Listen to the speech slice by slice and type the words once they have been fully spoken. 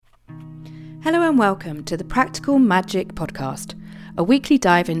Hello and welcome to the Practical Magic Podcast, a weekly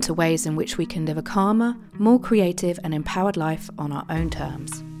dive into ways in which we can live a calmer, more creative and empowered life on our own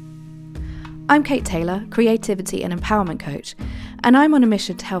terms. I'm Kate Taylor, creativity and empowerment coach, and I'm on a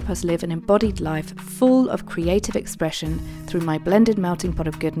mission to help us live an embodied life full of creative expression through my blended melting pot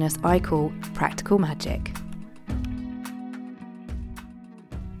of goodness I call Practical Magic.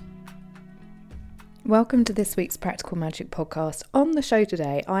 Welcome to this week's Practical Magic podcast. On the show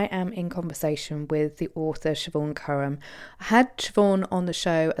today, I am in conversation with the author Siobhan Curran. I had Siobhan on the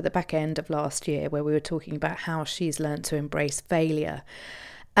show at the back end of last year where we were talking about how she's learned to embrace failure.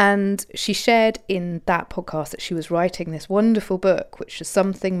 And she shared in that podcast that she was writing this wonderful book, which is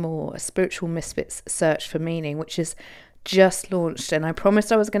Something More, A Spiritual Misfit's Search for Meaning, which is just launched. And I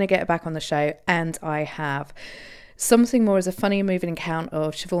promised I was going to get her back on the show, and I have. Something More is a funny and moving account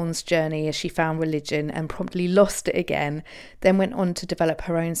of Siobhan's journey as she found religion and promptly lost it again, then went on to develop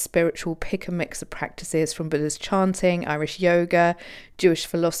her own spiritual pick and mix of practices from Buddha's chanting, Irish yoga, Jewish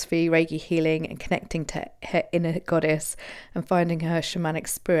philosophy, Reiki healing, and connecting to her inner goddess and finding her shamanic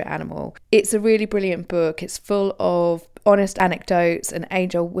spirit animal. It's a really brilliant book. It's full of honest anecdotes and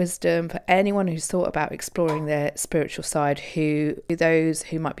age-old wisdom for anyone who's thought about exploring their spiritual side, those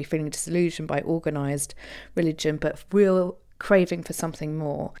who might be feeling disillusioned by organised religion but real craving for something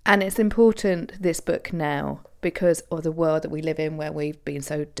more. And it's important, this book now, because of the world that we live in, where we've been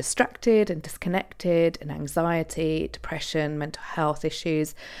so distracted and disconnected, and anxiety, depression, mental health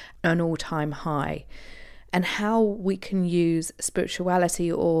issues an all-time high, and how we can use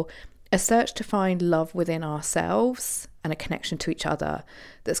spirituality or a search to find love within ourselves and a connection to each other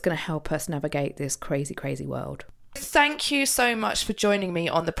that's going to help us navigate this crazy, crazy world. Thank you so much for joining me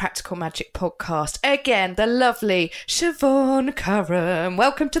on the Practical Magic podcast. Again, the lovely Siobhan Curran.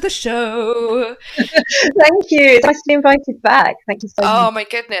 Welcome to the show. Thank you. It's nice to be invited back. Thank you so much. Oh my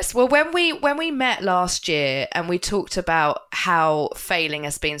goodness. Well, when we met last year and we talked about how failing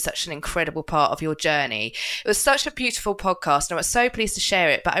has been such an incredible part of your journey, it was such a beautiful podcast and I was so pleased to share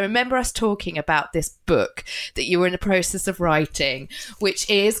it. But I remember us talking about this book that you were in the process of writing, which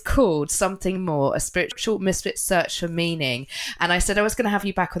is called Something More, A Spiritual Misfit's Search for Meaning. And I said I was going to have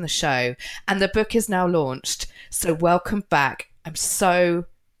you back on the show, and the book is now launched. So welcome back. I'm so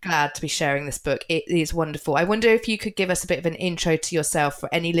glad to be sharing this book. It is wonderful. I wonder if you could give us a bit of an intro to yourself for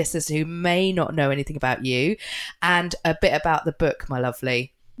any listeners who may not know anything about you, and a bit about the book, my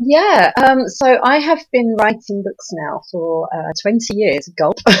lovely. Yeah, so I have been writing books now for 20 years,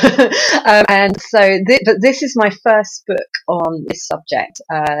 gulp. And so but this is my first book on this subject.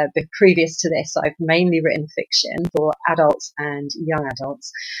 But previous to this, I've mainly written fiction for adults and young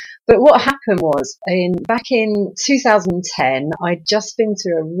adults. But what happened was, back in 2010, I'd just been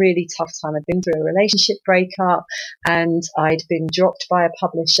through a really tough time. I'd been through a relationship breakup and I'd been dropped by a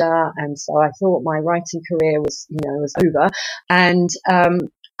publisher. And so I thought my writing career was over. And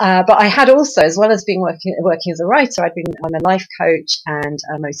but I had also, as well as being working as a writer, I'm a life coach and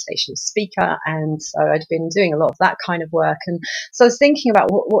a motivational speaker, and so I'd been doing a lot of that kind of work. And so I was thinking about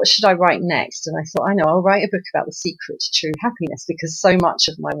what should I write next, and I thought, I know, I'll write a book about the secret to true happiness, because so much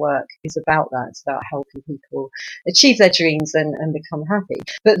of my work is about that. It's about helping people achieve their dreams and become happy.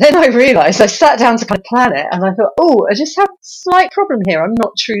 But then I realised, I sat down to kind of plan it, and I thought, I just have a slight problem here. I'm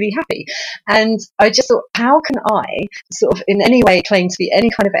not truly happy, and I just thought, how can I sort of in any way claim to be any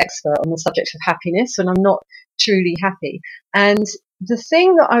kind of expert on the subject of happiness when I'm not truly happy? And the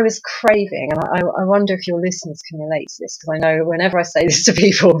thing that I was craving, and I wonder if your listeners can relate to this, because I know whenever I say this to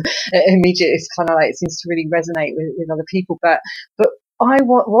people, immediately it's kind of like it seems to really resonate with other people. But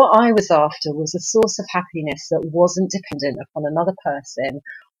what I was after was a source of happiness that wasn't dependent upon another person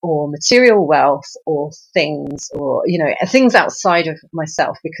or material wealth or things, or things outside of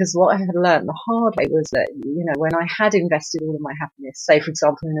myself. Because what I had learned the hard way was that when I had invested all of my happiness, say for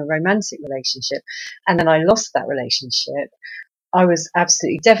example in a romantic relationship, and then I lost that relationship, I was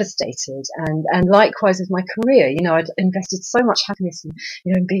absolutely devastated. And likewise with my career, I'd invested so much happiness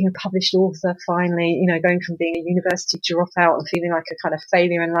in being a published author, finally, going from being a university dropout and feeling like a kind of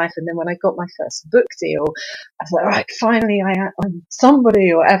failure in life. And then when I got my first book deal, I was like, right, finally I'm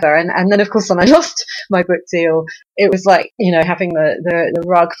somebody or whatever. And then of course when I lost my book deal, it was like, having the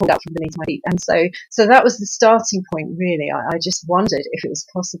rug pulled out from beneath my feet. And so that was the starting point, really. I just wondered if it was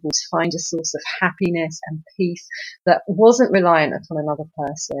possible to find a source of happiness and peace that wasn't reliant upon another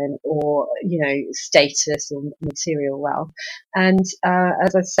person or status or material wealth. And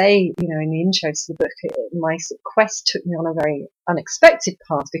as I say in the intro to the book, my quest took me on a very unexpected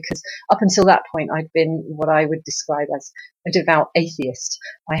path, because up until that point I'd been what I would describe as a devout atheist.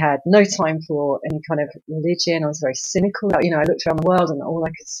 I had no time for any kind of religion. I was very cynical. You know, I looked around the world and all I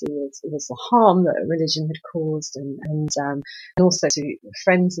could see was the harm that religion had caused, and also to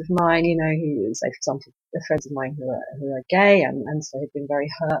friends of mine, you know, who, say for example, friends of mine who are gay, and so had been very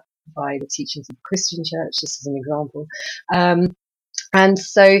hurt by the teachings of the Christian church, just as an example. And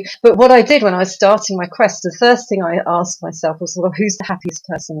so, but what I did when I was starting my quest, the first thing I asked myself was, well, who's the happiest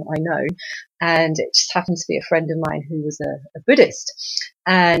person I know? And it just happened to be a friend of mine who was a Buddhist.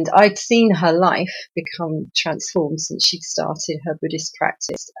 And I'd seen her life become transformed since she'd started her Buddhist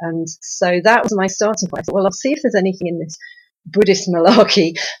practice. And so that was my starting point. I thought, well, I'll see if there's anything in this Buddhist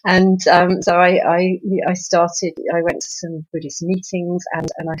malarkey. And so I went to some Buddhist meetings,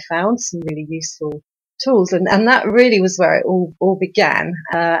 and I found some really useful tools, and that really was where it all began.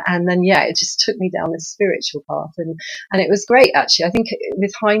 And then it just took me down this spiritual path, and it was great, actually. I think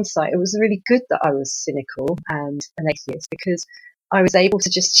with hindsight, it was really good that I was cynical and an atheist, because I was able to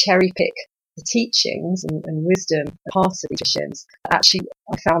just cherry pick the teachings and wisdom, parts of the traditions, actually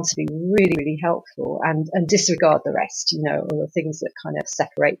I found to be really, really helpful, and disregard the rest, you know, all the things that kind of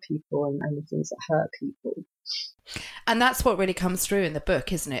separate people and the things that hurt people. And that's what really comes through in the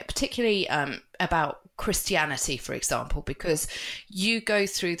book, isn't it? Particularly about Christianity, for example, because you go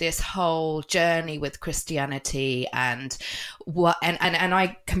through this whole journey with Christianity, and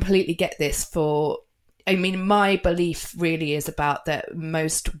I completely get this. I mean, my belief really is about that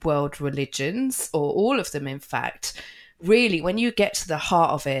most world religions, or all of them, in fact, really, when you get to the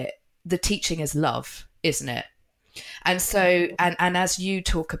heart of it, the teaching is love, isn't it? And so, and as you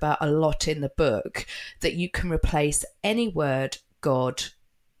talk about a lot in the book, that you can replace any word, God,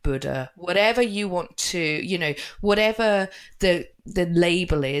 Buddha, whatever you want to, you know, whatever the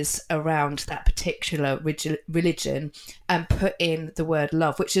label is around that particular religion, and put in the word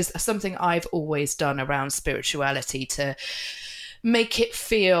love, which is something I've always done around spirituality, to make it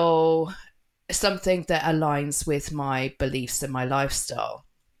feel something that aligns with my beliefs and my lifestyle.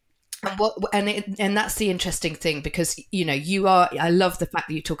 And that's the interesting thing, because, you know, I love the fact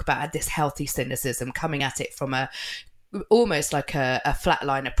that you talk about this healthy cynicism, coming at it from almost like a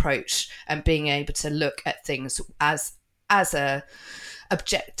flatline approach, and being able to look at things as a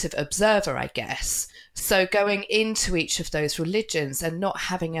objective observer, I guess. So going into each of those religions and not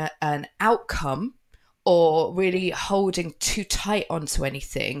having an outcome, or really holding too tight onto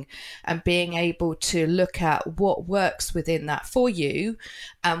anything, and being able to look at what works within that for you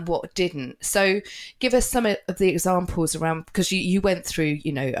and what didn't. So give us some of the examples around, because you went through,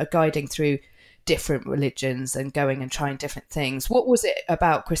 you know, guiding through different religions and going and trying different things. What was it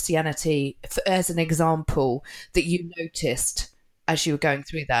about Christianity, as an example, that you noticed as you were going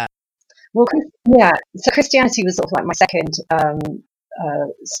through that? Well, so Christianity was sort of like my second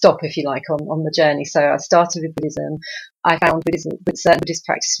stop, if you like, on the journey. So I started with Buddhism. I found certain Buddhist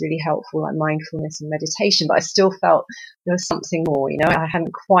practice really helpful, like mindfulness and meditation, but I still felt there was something more, you know. I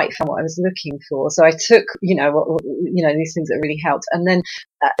hadn't quite found what I was looking for. So I took, you know, these things that really helped. And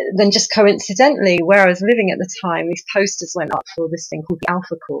then just coincidentally, where I was living at the time, these posters went up for this thing called the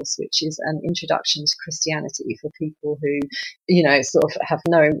Alpha Course, which is an introduction to Christianity for people who, you know, sort of have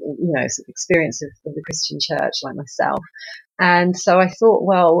no, you know, sort of experience of the Christian church, like myself. And so I thought,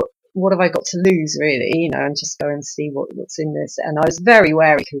 well, what have I got to lose, really, you know, and just go and see what's in this. And I was very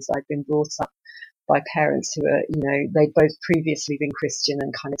wary, because I'd been brought up by parents who are, you know, they'd both previously been Christian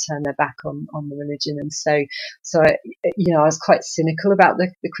and kind of turned their back on the religion. And so I, you know, I was quite cynical about the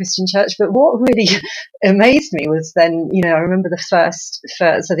Christian church. But what really amazed me was then, you know, I remember the first,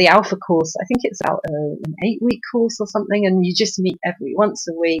 so the Alpha Course, I think it's about an 8-week course or something, and you just meet once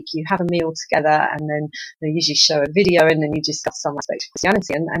a week, you have a meal together, and then they usually show a video, and then you discuss some aspect of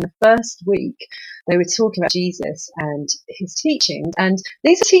Christianity. And the first week, they were talking about Jesus and his teachings. And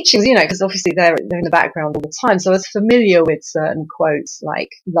these are teachings, you know, because obviously they're in the background all the time. So I was familiar with certain quotes like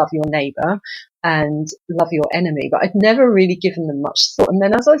love your neighbour and love your enemy, but I'd never really given them much thought. And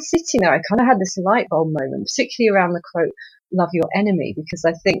then as I was sitting there, I kind of had this light bulb moment, particularly around the quote, love your enemy, because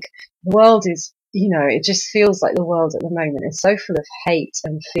I think the world is, you know, it just feels like the world at the moment is so full of hate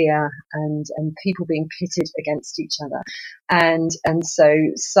and fear and people being pitted against each other. And so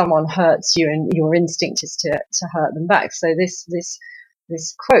someone hurts you and your instinct is to hurt them back. So this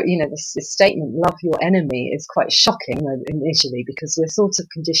quote, you know, this statement, love your enemy, is quite shocking initially, because we're sort of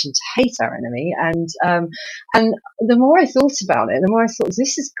conditioned to hate our enemy. And the more I thought about it, the more I thought,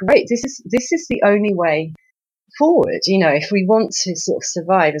 this is great. This is the only way forward. You know, if we want to sort of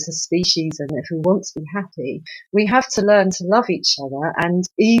survive as a species, and if we want to be happy, we have to learn to love each other, and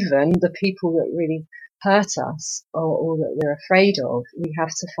even the people that really hurt us or that we're afraid of, we have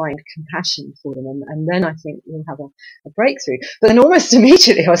to find compassion for them. And then I think we'll have a breakthrough. But then almost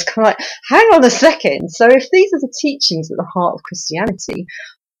immediately I was kind of like, hang on a second. So if these are the teachings at the heart of Christianity,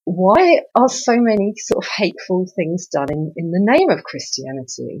 why are so many sort of hateful things done in the name of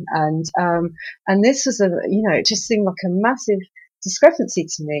Christianity? And this was it just seemed like a massive discrepancy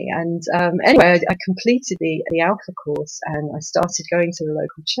to me. And anyway, I completed the Alpha course and I started going to the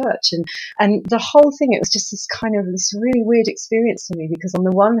local church. And the whole thing, it was just this really weird experience for me, because on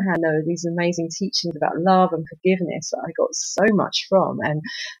the one hand, there were these amazing teachings about love and forgiveness that I got so much from. And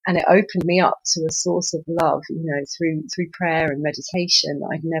it opened me up to a source of love, through prayer and meditation that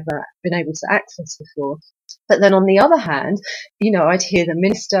I'd never been able to access before. But then on the other hand, I'd hear the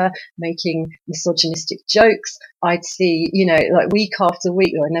minister making misogynistic jokes. I'd see, like week after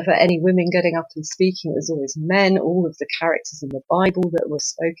week, there were never any women getting up and speaking. It was always men. All of the characters in the Bible that were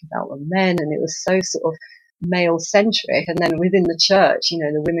spoken about were men. And it was so sort of male centric. And then within the church,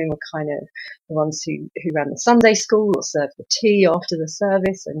 the women were kind of the ones who ran the Sunday school or served the tea after the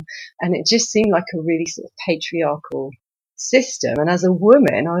service. And it just seemed like a really sort of patriarchal system. And as a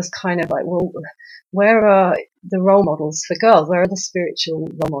woman, I was kind of like, well, where are the role models for girls? Where are the spiritual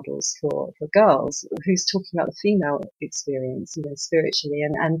role models for girls? Who's talking about the female experience, spiritually?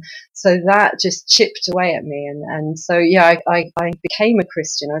 And so that just chipped away at me. And so, yeah, I became a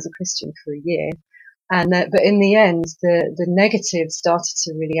Christian. I was a Christian for a year. But in the end, the negatives started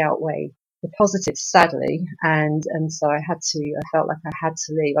to really outweigh the positives, sadly. And so I felt like I had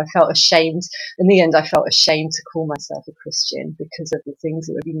to leave. I felt ashamed. In the end, I felt ashamed to call myself a Christian because of the things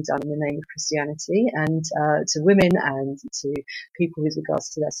that were being done in the name of Christianity and to women and to people with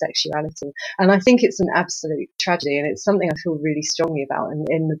regards to their sexuality. And I think it's an absolute tragedy, and it's something I feel really strongly about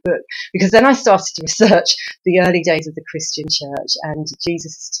in the book, because then I started to research the early days of the Christian church and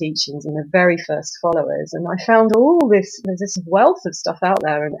Jesus' teachings and the very first followers. And I found there's this wealth of stuff out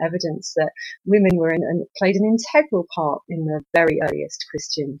there and evidence that women were and played an integral part in the very earliest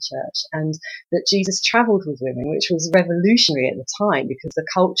Christian church, and that Jesus travelled with women, which was revolutionary at the time, because the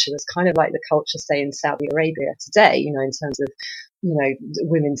culture was kind of like the culture, say, in Saudi Arabia today, in terms of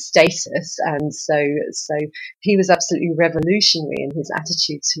women's status. And so he was absolutely revolutionary in his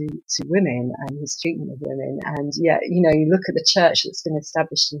attitude to women and his treatment of women. And yet, you look at the church that's been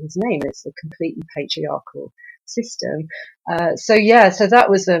established in his name, it's a completely patriarchal system. So that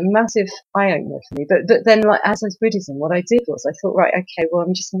was a massive eye-opener for me. But then, like, as with Buddhism, what I did was I thought, right, okay, well,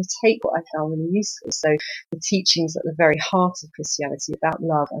 I'm just going to take what I found really useful. So the teachings at the very heart of Christianity about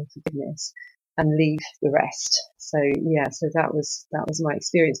love and forgiveness, and leave the rest. So that was my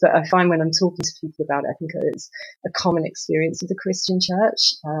experience. But I find when I'm talking to people about it, I think it's a common experience of the Christian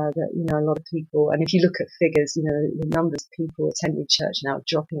church, that, a lot of people, and if you look at figures, the numbers of people attending church now are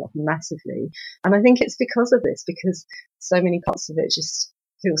dropping off massively. And I think it's because of this, because so many parts of it just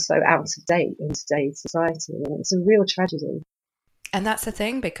feel so out of date in today's society. And it's a real tragedy. And that's the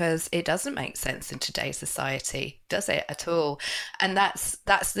thing, because it doesn't make sense in today's society, does it at all? And that's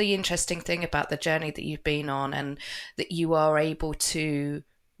the interesting thing about the journey that you've been on, and that you are able to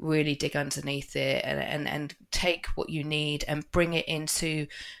really dig underneath it and take what you need and bring it into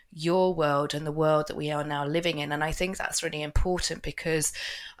your world and the world that we are now living in. And I think that's really important, because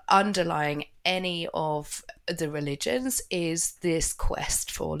underlying any of the religions is this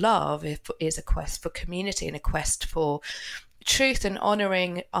quest for love, is a quest for community and a quest for truth and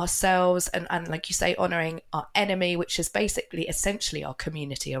honoring ourselves and like you say, honoring our enemy, which is basically essentially our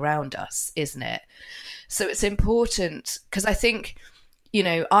community around us, isn't it? So it's important, because I think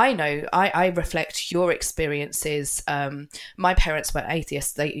I reflect your experiences. My parents were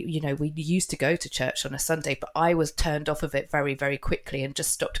atheists. We used to go to church on a Sunday, but I was turned off of it very, very quickly and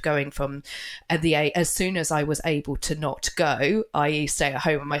just stopped going from as soon as I was able to not go, i.e. stay at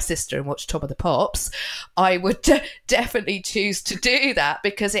home with my sister and watch Top of the Pops. I would definitely choose to do that,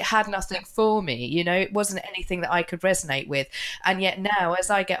 because it had nothing for me. It wasn't anything that I could resonate with. And yet now, as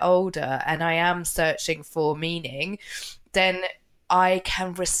I get older and I am searching for meaning, then I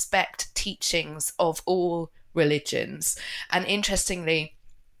can respect teachings of all religions. And interestingly,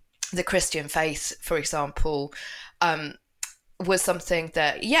 the Christian faith, for example, was something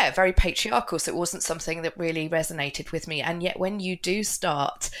that, very patriarchal. So it wasn't something that really resonated with me. And yet when you do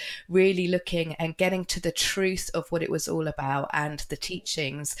start really looking and getting to the truth of what it was all about, and the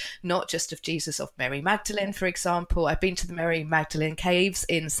teachings, not just of Jesus, of Mary Magdalene, for example. I've been to the Mary Magdalene caves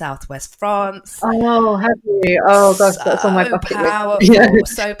in southwest France. Oh, have you? Oh gosh, that's on my bucket list. Yeah.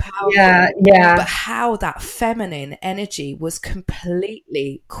 So powerful. Yeah. But how that feminine energy was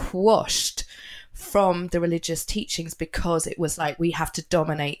completely quashed from the religious teachings, because it was like we have to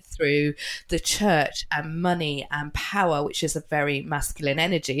dominate through the church and money and power, which is a very masculine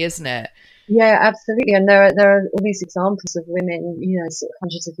energy, isn't it? Yeah, absolutely. And there are all these examples of women, sort of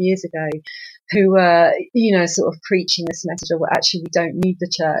hundreds of years ago, who were, sort of preaching this message of, well, actually, we don't need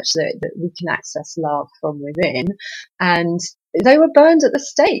the church, that we can access love from within. And they were burned at the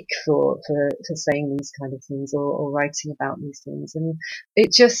stake for saying these kind of things, or writing about these things. And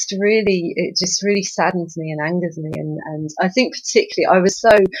it just really saddens me and angers me. And I think particularly I was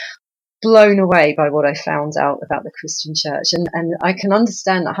so blown away by what I found out about the Christian church. And I can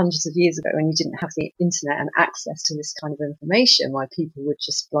understand that hundreds of years ago, when you didn't have the internet and access to this kind of information, why people would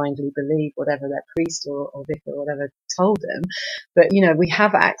just blindly believe whatever their priest or vicar or whatever told them. But, we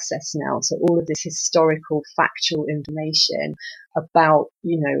have access now to all of this historical, factual information about,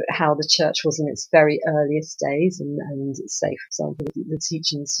 how the church was in its very earliest days, and say, for example, the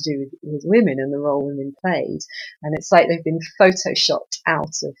teachings to do with women and the role women played. And it's like they've been photoshopped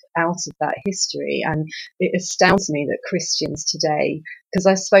out of that history. And it astounds me that Christians today, because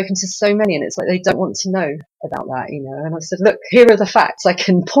I've spoken to so many, and it's like they don't want to know about that, and I said, look, here are the facts. I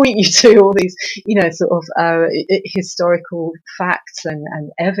can point you to all these, sort of historical facts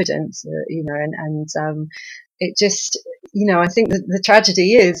and evidence, it just, I think that the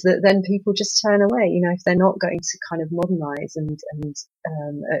tragedy is that then people just turn away. If they're not going to kind of modernise and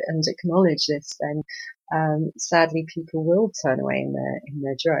acknowledge this, then sadly people will turn away in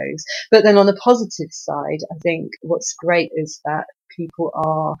their droves. But then on the positive side, I think what's great is that people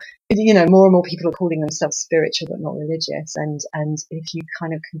are, more and more people are calling themselves spiritual but not religious. And if you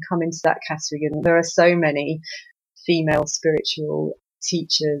kind of can come into that category, and there are so many female spiritual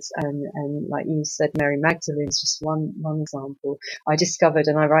teachers, and like you said, Mary Magdalene is just one example. I discovered,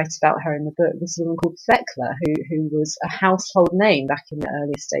 and I write about her in the book, this woman called Thecla, who was a household name back in the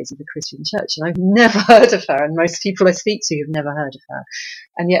earliest days of the Christian church, and I've never heard of her, and most people I speak to have never heard of her,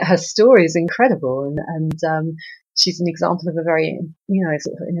 and yet her story is incredible, and she's an example of a very,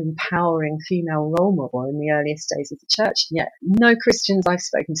 sort of an empowering female role model in the earliest days of the church. And yet no Christians I've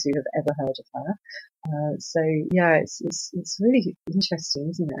spoken to have ever heard of her. So yeah, it's really interesting,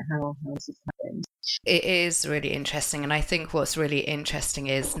 isn't it, how this has happened? It is really interesting, and I think what's really interesting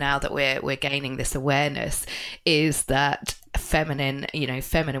is, now that we're gaining this awareness, is that feminine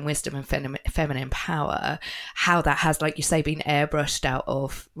wisdom and feminine power, how that has, like you say, been airbrushed out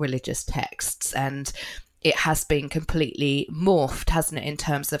of religious texts, and it has been completely morphed, hasn't it, in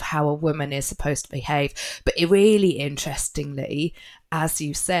terms of how a woman is supposed to behave. But it really interestingly, as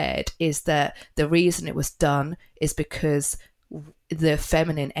you said, is that the reason it was done is because the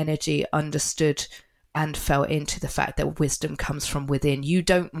feminine energy understood and fell into the fact that wisdom comes from within. You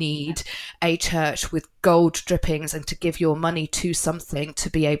don't need a church with gold drippings and to give your money to something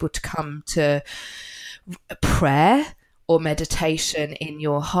to be able to come to prayer or meditation in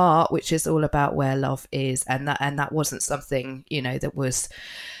your heart, which is all about where love is. And that wasn't something, that was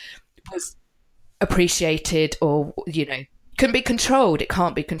appreciated, or, can be controlled. It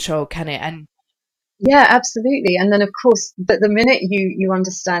can't be controlled, can it? And yeah, absolutely. And then of course, but the minute you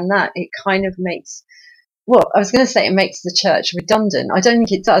understand that, it kind of makes, well, I was going to say it makes the church redundant. I don't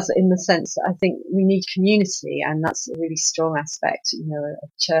think it does, in the sense that I think we need community, and that's a really strong aspect, of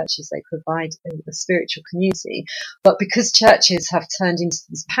churches. They provide a spiritual community. But because churches have turned into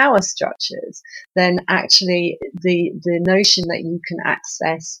these power structures, then actually the notion that you can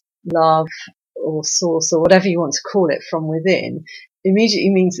access love or source or whatever you want to call it from within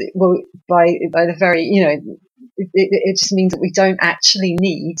immediately means that, well, by the very, it just means that we don't actually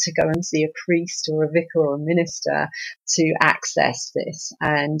need to go and see a priest or a vicar or a minister to access this.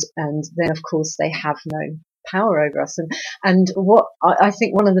 And then, of course, they have no power over us. And what I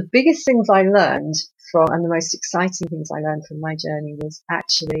think one of the biggest things I learned from, and the most exciting things I learned from my journey, was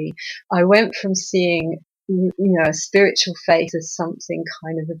actually I went from seeing a spiritual faith as something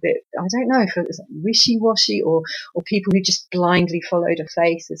kind of a bit, I don't know if it was wishy-washy, or people who just blindly followed a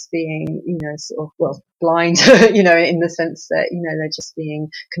faith as being, sort of, well, blind, in the sense that, they're just being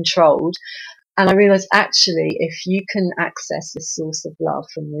controlled. And I realized, actually, if you can access this source of love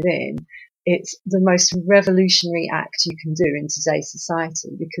from within, it's the most revolutionary act you can do in today's society,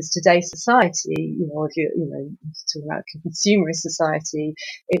 because today's society, if you're, talking about consumerist society,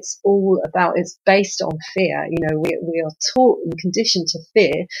 it's based on fear. We are taught and conditioned to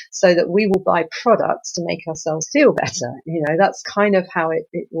fear so that we will buy products to make ourselves feel better. That's kind of how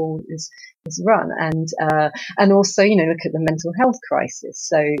it all is run. And also, look at the mental health crisis.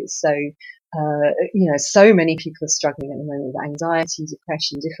 So So many people are struggling at the moment with anxiety,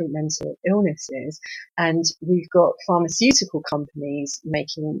 depression, different mental illnesses, and we've got pharmaceutical companies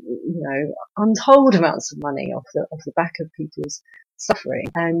making, untold amounts of money off the back of people's suffering.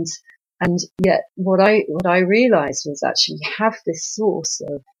 And yet what I realized was actually you have this source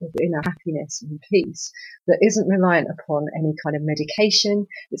of inner happiness and peace that isn't reliant upon any kind of medication.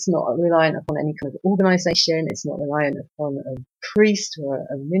 It's not reliant upon any kind of organization. It's not reliant upon a priest or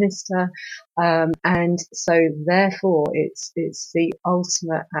a minister. And so therefore it's the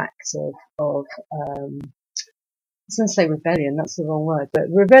ultimate act of I was going to say rebellion, that's the wrong word, but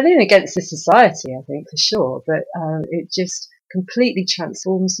rebellion against this society, I think, for sure. But it just completely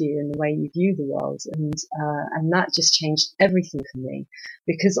transforms you in the way you view the world. And that just changed everything for me,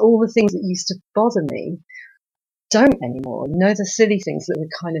 because all the things that used to bother me don't anymore. The silly things that were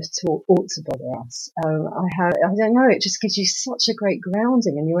kind of taught ought to bother us. I don't know, it just gives you such a great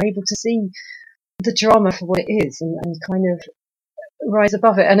grounding, and you're able to see the drama for what it is, and kind of rise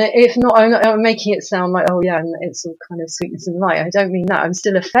above it. And if not, I'm making it sound like, oh yeah, and it's all kind of sweetness and light. I don't mean that. I'm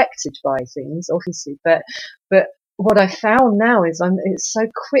still affected by things, obviously, but what I found now is it's so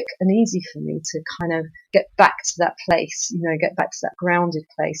quick and easy for me to kind of get back to that place, get back to that grounded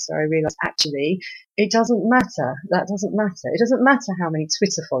place where I realize actually it doesn't matter. That doesn't matter. It doesn't matter how many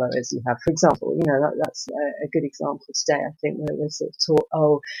Twitter followers you have, for example. That's a good example today. I think we're sort of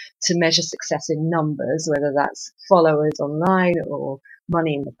taught, to measure success in numbers, whether that's followers online or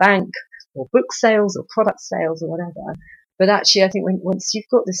money in the bank or book sales or product sales or whatever. But actually, I think once you've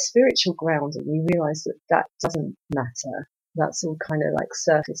got the spiritual grounding, you realise that doesn't matter. That's all kind of like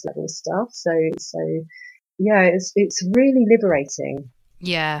surface level stuff. So yeah, it's really liberating.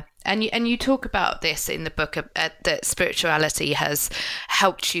 Yeah, and you talk about this in the book, that spirituality has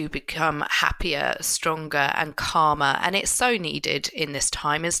helped you become happier, stronger, and calmer, and it's so needed in this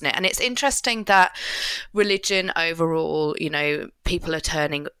time, isn't it? And it's interesting that religion overall, people are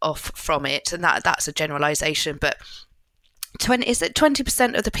turning off from it, and that's a generalisation, but is it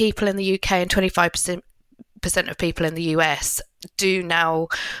 20% of the people in the UK and 25% of people in the US do now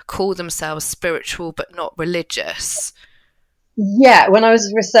call themselves spiritual but not religious? Yeah, when I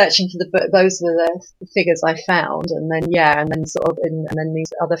was researching for the book, those were the figures I found, and then and then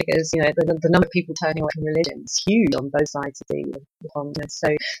these other figures, the number of people turning away from religion is huge on both sides of the pond. So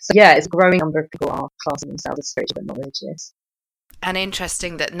yeah, it's a growing number of people are classing themselves as spiritual but not religious. And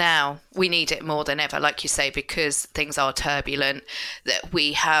interesting that now we need it more than ever, like you say, because things are turbulent, that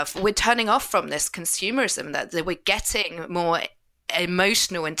we're turning off from this consumerism, that we're getting more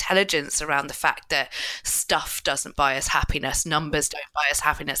emotional intelligence around the fact that stuff doesn't buy us happiness, numbers don't buy us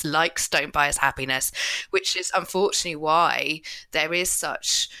happiness, likes don't buy us happiness, which is unfortunately why there is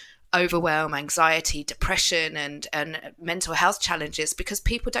such overwhelm, anxiety, depression, and mental health challenges, because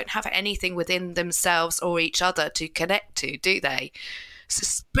people don't have anything within themselves or each other to connect to, do they? So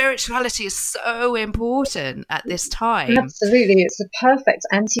spirituality is so important at this time. Absolutely, it's the perfect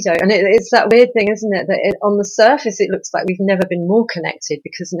antidote, and it's that weird thing, isn't it? That on the surface it looks like we've never been more connected,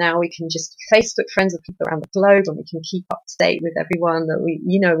 because now we can just Facebook friends with people around the globe, and we can keep up to date with everyone that we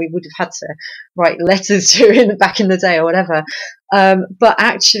would have had to write letters to back in the day or whatever. But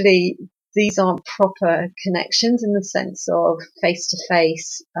actually, these aren't proper connections in the sense of face to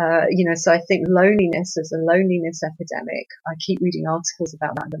face. So I think loneliness is a loneliness epidemic. I keep reading articles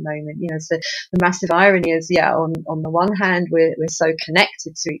about that at the moment. So the massive irony is, on the one hand, we're so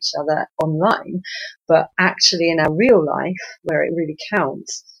connected to each other online, but actually in our real life, where it really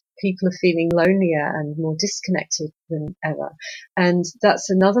counts, people are feeling lonelier and more disconnected than ever. And that's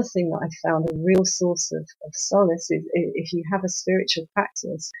another thing that I found a real source of solace is if you have a spiritual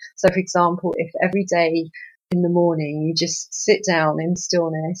practice. So, for example, if every day in the morning you just sit down in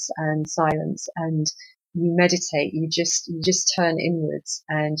stillness and silence and you meditate, you just turn inwards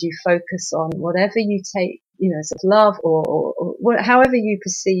and you focus on whatever you take, sort of love or however you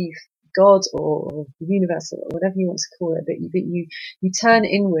perceive God or the universe or whatever you want to call it, but you turn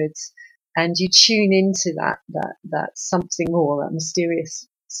inwards and you tune into that something more, that mysterious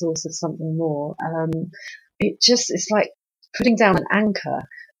source of something more. It's like putting down an anchor,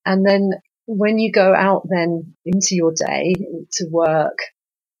 and then when you go out then into your day to work,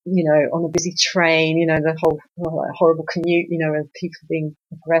 on a busy train, the whole horrible commute, with people being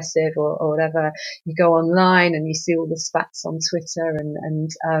aggressive or whatever, you go online and you see all the spats on Twitter and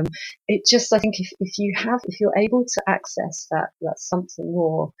it just, I think if you're able to access that something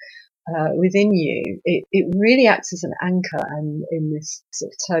more within you, it really acts as an anchor and in this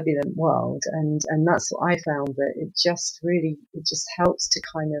sort of turbulent world, and that's what I found, that it just helps to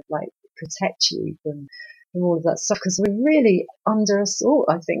kind of like protect you from from all of that stuff, because we're really under assault,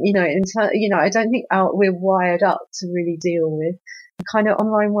 I think, I don't think we're wired up to really deal with the kind of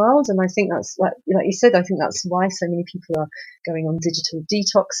online world. And I think that's like you said, I think that's why so many people are going on digital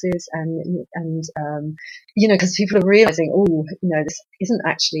detoxes and because people are realizing, this isn't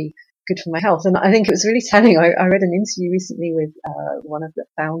actually good for my health. And I think it was really telling. I read an interview recently with one of the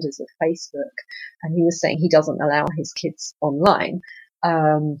founders of Facebook, and he was saying he doesn't allow his kids online.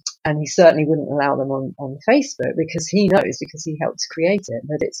 And he certainly wouldn't allow them on Facebook, because he knows, because he helped create it,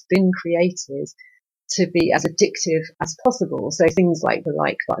 that it's been created to be as addictive as possible. So things like the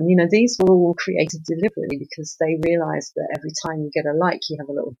like button, these were all created deliberately, because they realized that every time you get a like, you have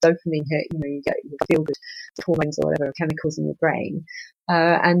a little dopamine hit, you get your feel good hormones or whatever chemicals in your brain.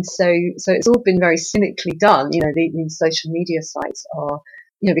 And so it's all been very cynically done. These social media sites are,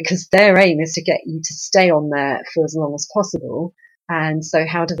 because their aim is to get you to stay on there for as long as possible. And so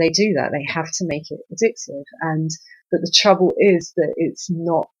how do they do that? They have to make it addictive. But the trouble is that it's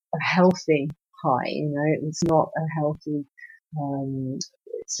not a healthy high, it's not a healthy,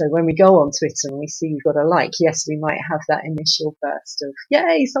 so when we go on Twitter and we see we've got a like, yes, we might have that initial burst of,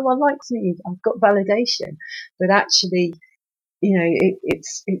 yay, someone likes me, I've got validation. But actually,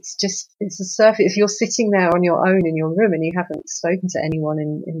 it's a surface. If you're sitting there on your own in your room and you haven't spoken to anyone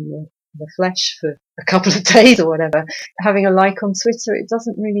in the flesh for a couple of days or whatever, having a like on Twitter, it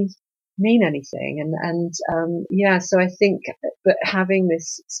doesn't really mean anything. So I think, but having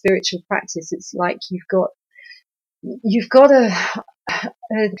this spiritual practice, it's like you've got a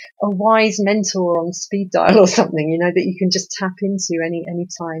wise mentor on speed dial or something, that you can just tap into any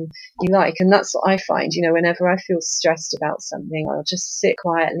time you like. And that's what I find, whenever I feel stressed about something, I'll just sit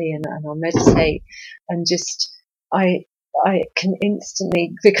quietly and I'll meditate, and just I can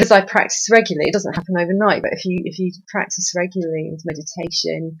instantly, because I practice regularly, it doesn't happen overnight, but if you practice regularly with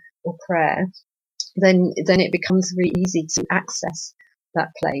meditation or prayer, then it becomes really easy to access that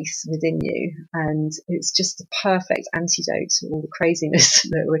place within you. And it's just the perfect antidote to all the craziness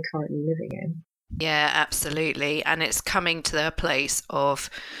that we're currently living in. Yeah, absolutely. And it's coming to the place of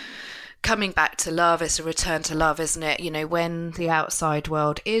coming back to love. It's a return to love, isn't it? When the outside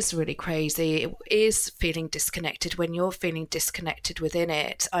world is really crazy, it is feeling disconnected, when you're feeling disconnected within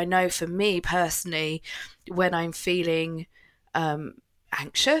it. I know for me personally, when I'm feeling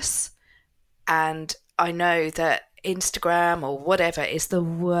anxious, and I know that Instagram or whatever is the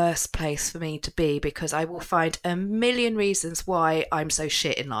worst place for me to be, because I will find a million reasons why I'm so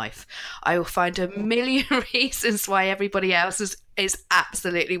shit in life. I will find a million reasons why everybody else is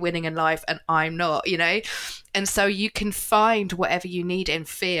absolutely winning in life and I'm not, And so you can find whatever you need in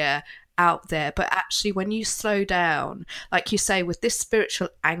fear out there. But actually, when you slow down, like you say, with this spiritual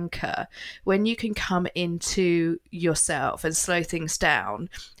anchor, when you can come into yourself and slow things down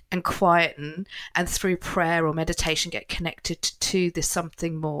and quieten, and through prayer or meditation get connected to this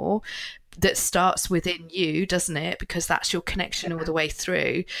something more that starts within you, doesn't it? Because that's your connection all the way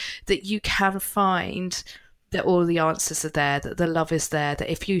through, that you can find that all the answers are there, that the love is there, that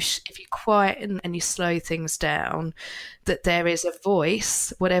if you quieten and you slow things down, that there is a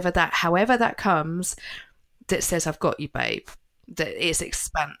voice, however that comes, that says, I've got you, babe, that is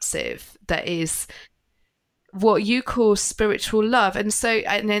expansive, that is what you call spiritual love. And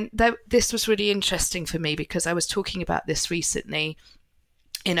then this was really interesting for me, because I was talking about this recently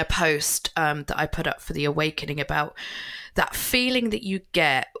in a post that I put up for The Awakening, about that feeling that you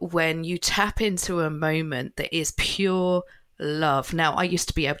get when you tap into a moment that is pure love. Now, I used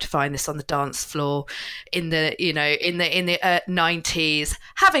to be able to find this on the dance floor in the 90s,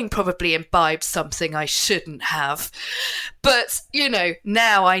 having probably imbibed something I shouldn't have. But,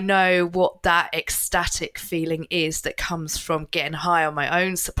 now I know what that ecstatic feeling is that comes from getting high on my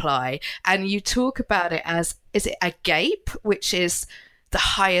own supply. And you talk about it as, is it agape, which is the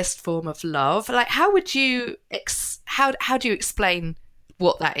highest form of love? Like, how would you, how do you explain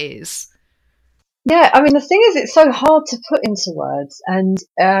what that is? Yeah, I mean, the thing is, it's so hard to put into words, and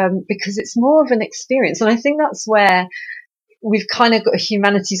because it's more of an experience. And I think that's where we've kind of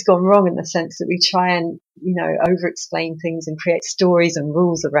humanity's gone wrong, in the sense that we try and, over explain things and create stories and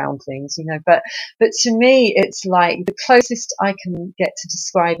rules around things, but to me, it's like the closest I can get to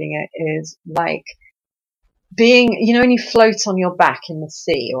describing it is like being, when you float on your back in the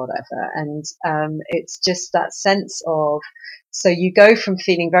sea or whatever, and it's just that sense of, so you go from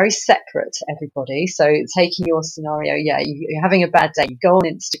feeling very separate to everybody. So taking your scenario, you're having a bad day, you go on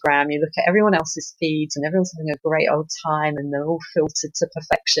Instagram, you look at everyone else's feeds and everyone's having a great old time and they're all filtered to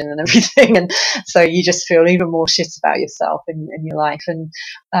perfection and everything. And so you just feel even more shit about yourself in your life. And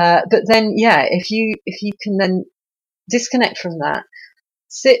but then, if you can then disconnect from that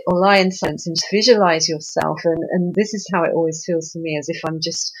sit or lie in silence and visualize yourself. And this is how it always feels to me, as if I'm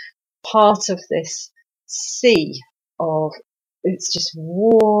just part of this sea of, it's just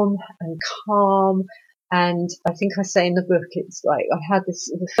warm and calm. And I think I say in the book, it's like I had this,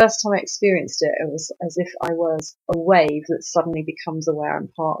 the first time I experienced it, it was as if I was a wave that suddenly becomes aware I'm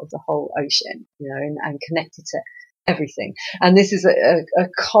part of the whole ocean, and connected to everything. And this is a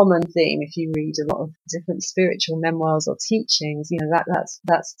common theme if you read a lot of different spiritual memoirs or teachings.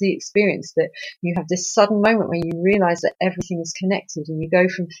 That's the experience, that you have this sudden moment where you realize that everything is connected, and you go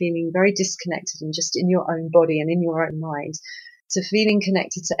from feeling very disconnected and just in your own body and in your own mind to feeling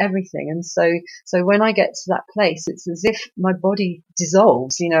connected to everything. And so when I get to that place, it's as if my body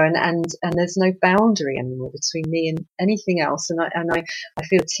dissolves, and there's no boundary anymore between me and anything else. And I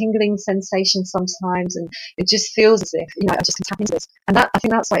feel a tingling sensation sometimes, and it just feels as if, I just can tap into this. And I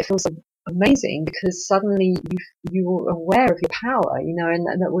think that's why it feels so amazing, because suddenly you're aware of your power, and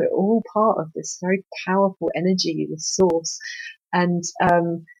that we're all part of this very powerful energy, the source.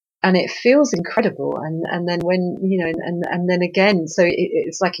 And it feels incredible. And then when, and then again, so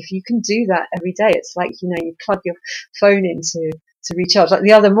it's like, if you can do that every day, it's like, you plug your phone into to recharge. Like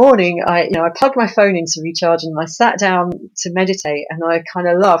the other morning, I plugged my phone in to recharge, and I sat down to meditate, and I kind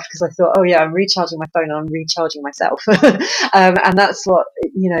of laughed because I thought, oh yeah, I'm recharging my phone and I'm recharging myself. And that's what,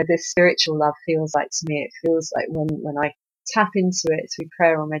 this spiritual love feels like to me. It feels like when I tap into it through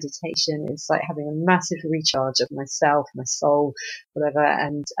prayer or meditation, it's like having a massive recharge of myself, my soul, whatever.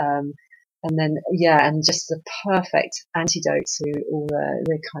 And then, and just the perfect antidote to all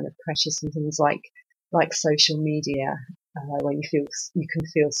the kind of pressures and things like social media, where you can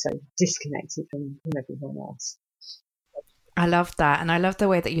feel so disconnected from everyone else. I love that. And I love the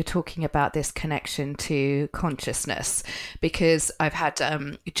way that you're talking about this connection to consciousness, because I've had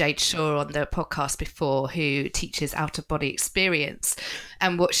Jade Shaw on the podcast before, who teaches out of body experience.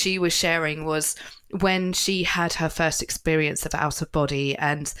 And what she was sharing was when she had her first experience of out of body,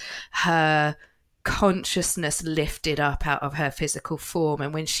 and her consciousness lifted up out of her physical form.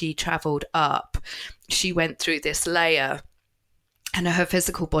 And when she traveled up, she went through this layer, and her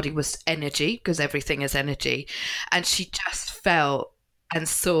physical body was energy, because everything is energy. And she just felt and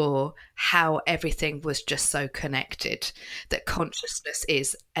saw how everything was just so connected, that consciousness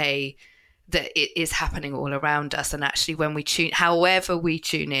is that it is happening all around us. And actually, when we however we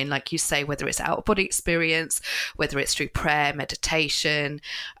tune in, like you say, whether it's out of body experience, whether it's through prayer, meditation,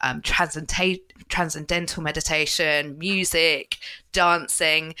 transcendental meditation, music,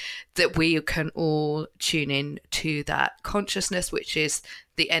 dancing, that we can all tune in to that consciousness, which is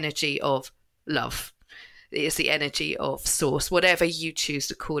the energy of love. It's the energy of source, whatever you choose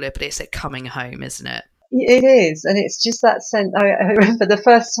to call it, but it's a coming home, isn't it? It is, and it's just that sense. I remember the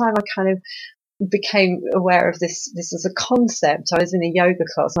first time I kind of became aware of this as a concept. I was in a yoga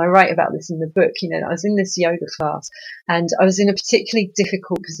class, and I write about this in the book. I was in this yoga class, and I was in a particularly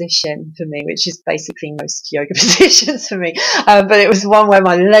difficult position for me, which is basically most yoga positions for me. But it was one where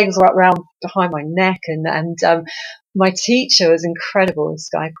my legs were up round behind my neck, and my teacher was incredible, this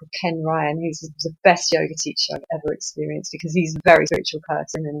guy called Ken Ryan, who's the best yoga teacher I've ever experienced, because he's a very spiritual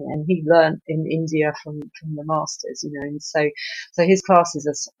person, and he learned in India from the masters, and so his classes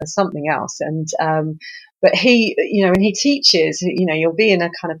are something else. And but he, when he teaches, you'll be in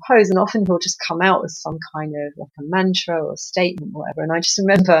a kind of pose, and often he'll just come out with some kind of like a mantra or a statement or whatever. And I just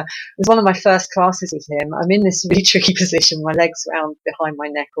remember it was one of my first classes with him. I'm in this really tricky position, my legs round behind my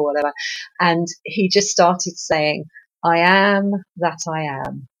neck or whatever, and he just started saying, I am that I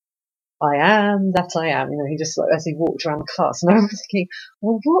am. I am that I am. He just, as he walked around the class, and I was thinking,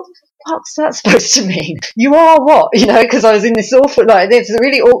 well, what the fuck's that supposed to mean? You are what? Because I was in this awful, it's a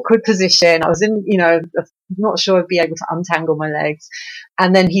really awkward position. I was in, I'm not sure I'd be able to untangle my legs.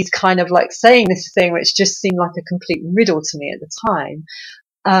 And then he's kind of like saying this thing, which just seemed like a complete riddle to me at the time.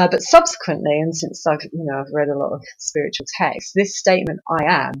 But subsequently, and since I've read a lot of spiritual texts, this statement, I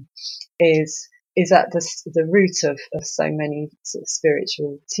am, is at the root of so many sort of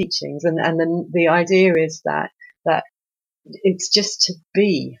spiritual teachings, and then the idea is that it's just to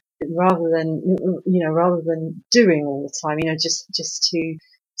be, rather than doing all the time, just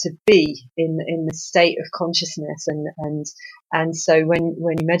to be in the state of consciousness. And so when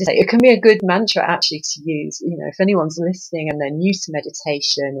you meditate, it can be a good mantra actually to use. If anyone's listening and they're new to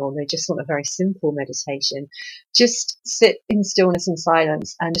meditation, or they just want a very simple meditation, just sit in stillness and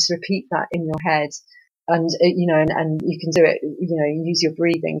silence and just repeat that in your head. And and you can do it, use your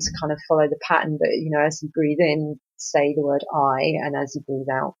breathing to kind of follow the pattern. But as you breathe in, say the word I, and as you breathe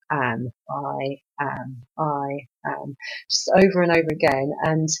out, am. I am, just over and over again.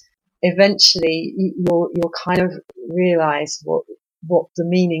 And eventually you'll kind of realize what what the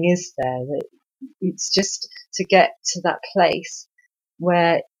meaning is there. That it's just to get to that place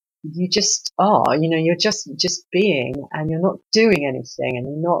where you just are, you're just being, and you're not doing anything, and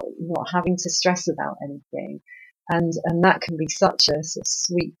you're not having to stress about anything, and that can be such a sort of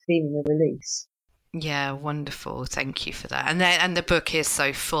sweet feeling of release. Yeah, wonderful. Thank you for that. And the book is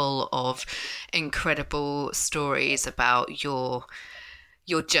so full of incredible stories about your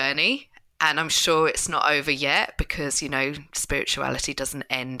journey. And I'm sure it's not over yet because, spirituality doesn't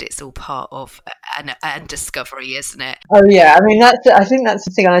end. It's all part of an discovery, isn't it? Oh yeah, I mean I think that's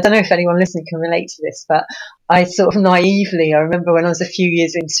the thing, and I don't know if anyone listening can relate to this, but I sort of naively, I remember when I was a few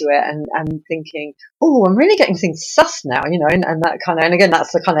years into it and thinking, oh, I'm really getting things sus now, and that kind of, and again,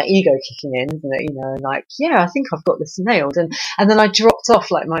 that's the kind of ego kicking in, isn't it? And like, yeah, I think I've got this nailed, and then I dropped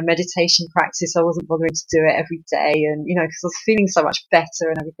off like my meditation practice. I wasn't bothering to do it every day, and because I was feeling so much better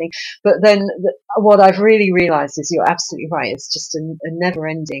and everything. But then what I've really realised is you're absolutely right. It's just a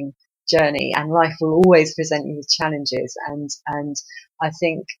never-ending journey, and life will always present you with challenges, and I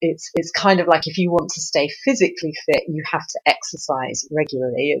think it's kind of like, if you want to stay physically fit, you have to exercise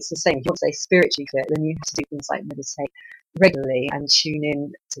regularly. It's the same. If you want to stay spiritually fit, then you have to do things like meditate regularly and tune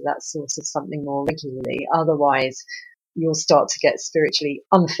in to that source of something more regularly. Otherwise you'll start to get spiritually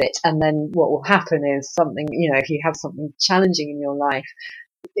unfit, and then what will happen is something, if you have something challenging in your life,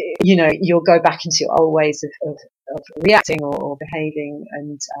 you'll go back into your old ways of reacting or behaving,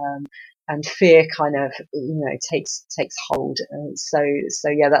 and fear kind of takes hold. And so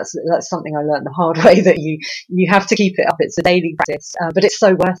yeah, that's something I learned the hard way, that you have to keep it up. It's a daily practice, but it's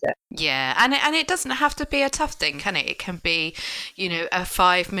so worth it. Yeah, and it doesn't have to be a tough thing, can it? It can be, a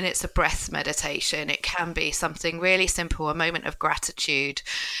 5 minutes of breath meditation. It can be something really simple, a moment of gratitude.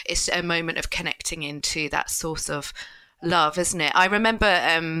 It's a moment of connecting into that source of love, isn't it? I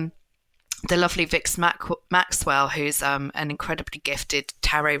remember the lovely Vix Maxwell, who's an incredibly gifted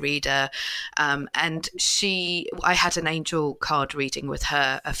tarot reader, and I had an angel card reading with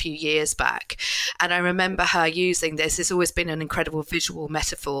her a few years back, and I remember her using this. It's always been an incredible visual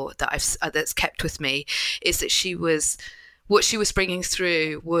metaphor that's kept with me. Is that what she was bringing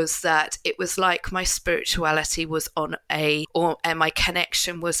through was that it was like my spirituality was and my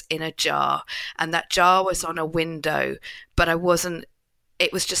connection was in a jar, and that jar was on a window, but it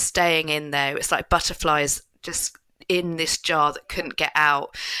was just staying in there. It's like butterflies just in this jar that couldn't get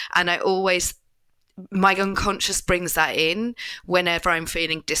out. And my unconscious brings that in whenever I'm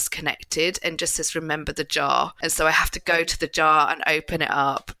feeling disconnected, and just says, remember the jar. And so I have to go to the jar and open it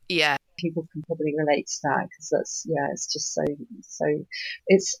up. Yeah. People can probably relate to that, because it's just so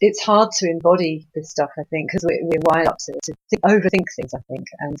it's hard to embody this stuff, I think, because we're wired up to overthink things, I think,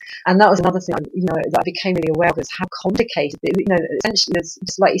 and that was another thing that I became really aware of, is how complicated essentially,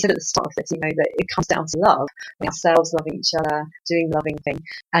 just like you said at the start of this, that it comes down to love, ourselves, loving each other, doing loving things,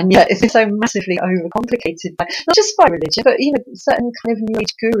 and yet it's so massively overcomplicated by, not just by religion, but certain kind of new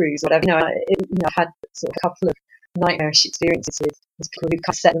age gurus, whatever. I've had sort of a couple of nightmarish experiences with people who kind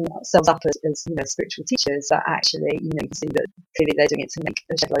of set themselves up as spiritual teachers, but actually you can see that clearly they're doing it to make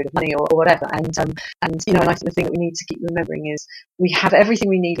a shed load of money or whatever, and I think the thing that we need to keep remembering is we have everything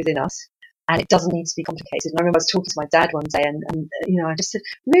we need within us, and it doesn't need to be complicated. And I remember I was talking to my dad one day, and I just said,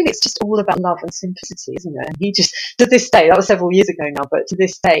 really, it's just all about love and simplicity, isn't it? And he just, to this day, that was several years ago now, but to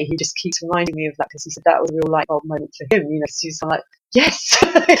this day he just keeps reminding me of that, because he said that was a real light bulb moment for him. Because he was like, yes,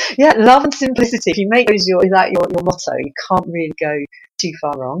 yeah, love and simplicity. If you make those your motto, you can't really go too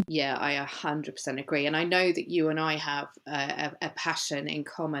far wrong. Yeah, I 100% agree. And I know that you and I have a passion in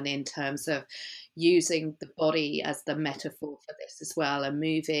common in terms of using the body as the metaphor for this as well, and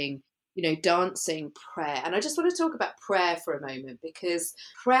moving, dancing, prayer. And I just want to talk about prayer for a moment, because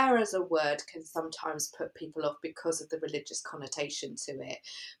prayer as a word can sometimes put people off because of the religious connotation to it.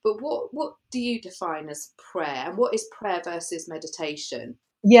 But what do you define as prayer, and what is prayer versus meditation?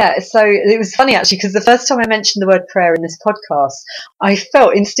 Yeah, so it was funny actually, because the first time I mentioned the word prayer in this podcast, I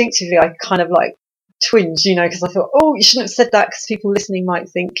felt instinctively, I kind of like twinge, because I thought, oh, you shouldn't have said that, because people listening might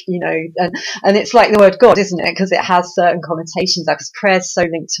think, and it's like the word God, isn't it? Because it has certain connotations, because prayer is so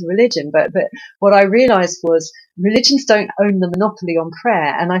linked to religion. But what I realised was religions don't own the monopoly on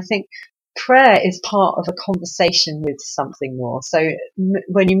prayer, and I think prayer is part of a conversation with something more. So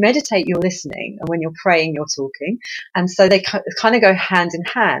when you meditate, you're listening, and when you're praying, you're talking, and so they kind of go hand in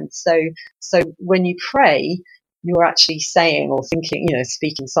hand. So when you pray, you're actually saying or thinking,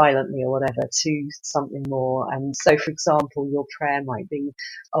 speaking silently or whatever to something more. And so, for example, your prayer might be,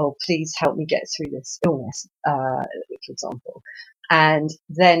 oh, please help me get through this illness, for example. And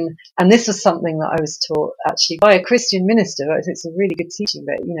this was something that I was taught actually by a Christian minister. It's a really good teaching,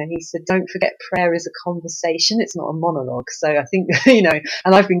 but he said, don't forget prayer is a conversation. It's not a monologue. So I think,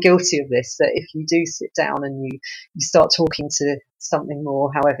 and I've been guilty of this, that if you do sit down and you start talking to something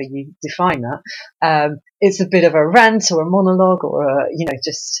more, however you define that, it's a bit of a rant or a monologue, or you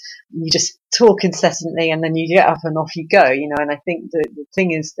just talk incessantly and then you get up and off you go, and I think the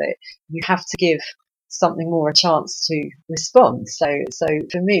thing is that you have to give something more a chance to respond. So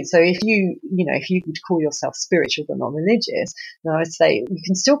for me, if you would call yourself spiritual but not religious, then I would say you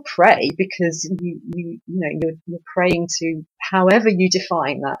can still pray, because you're praying to however you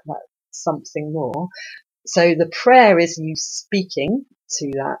define that something more. So the prayer is you speaking to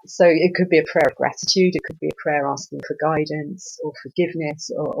that. So it could be a prayer of gratitude, it could be a prayer asking for guidance or forgiveness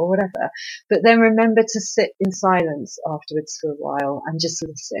or whatever. But then remember to sit in silence afterwards for a while and just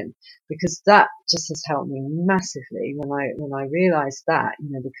listen, because that just has helped me massively when I realised that,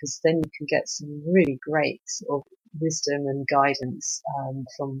 because then you can get some really great sort of wisdom and guidance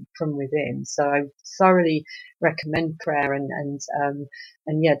from within. So I thoroughly recommend prayer, and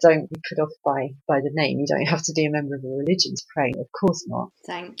yeah, don't be put off by the name. You don't have to be a member of a religion to pray, of course not.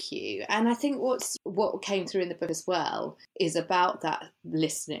 Thank you. And I think what came through in the book as well is about that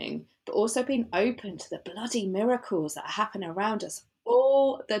listening, but also being open to the bloody miracles that happen around us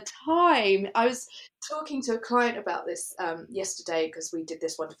all the time. I was talking to a client about this yesterday, because we did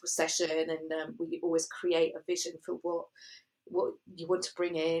this wonderful session, and we always create a vision for what you want to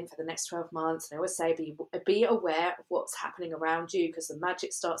bring in for the next 12 months. And I always say, be aware of what's happening around you, because the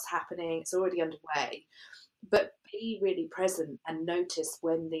magic starts happening. It's already underway. But be really present and notice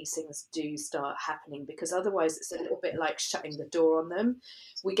when these things do start happening, because otherwise it's a little bit like shutting the door on them.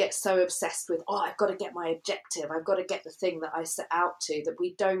 We get so obsessed with, I've got to get my objective, I've got to get the thing that I set out to, that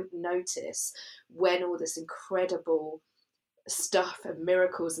we don't notice when all this incredible stuff and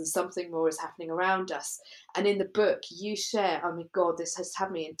miracles and something more is happening around us. And in the book you share, oh my God, this has had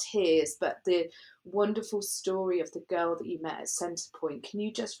me in tears, but the wonderful story of the girl that you met at Centrepoint. Can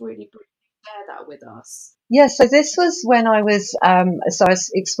you just really share that with us? Yeah, so this was when I was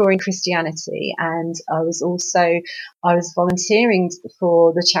exploring Christianity, and I was volunteering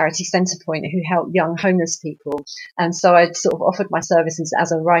for the charity Centrepoint, who help young homeless people. And so I'd sort of offered my services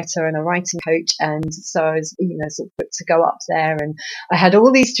as a writer and a writing coach, and so I was sort of booked to go up there, and I had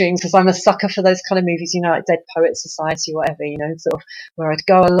all these dreams, because I'm a sucker for those kind of movies, like Dead Poets Society or whatever, sort of where I'd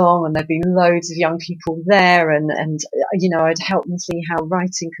go along and there'd be loads of young people there, and I'd help them see how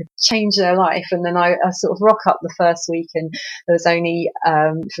writing could change their life. And then I sort of rock up the first week, and there was only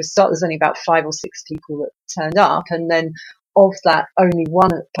for a start there's only about 5 or 6 people that turned up, and then of that only one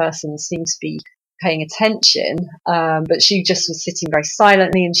person seemed to be paying attention, but she just was sitting very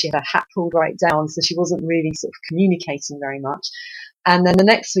silently, and she had her hat pulled right down, so she wasn't really sort of communicating very much. And then the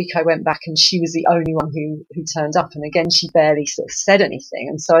next week I went back, and she was the only one who turned up. And again, she barely sort of said anything.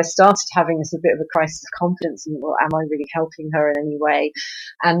 And so I started having this a bit of a crisis of confidence. And, well, am I really helping her in any way?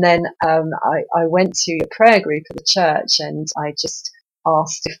 And then I went to a prayer group at the church, and I just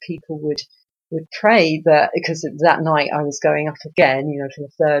asked if people would pray, that because that night I was going up again, for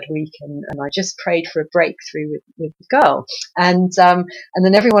the 3rd week, and I just prayed for a breakthrough with the girl, and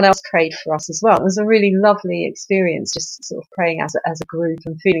then everyone else prayed for us as well. It was a really lovely experience, just sort of praying as a group,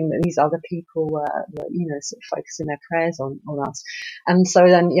 and feeling that these other people were sort of focusing their prayers on us. And so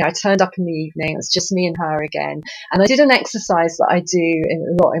then I turned up in the evening. It was just me and her again, and I did an exercise that I do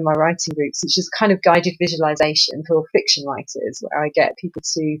a lot in my writing groups, which is kind of guided visualization for fiction writers, where I get people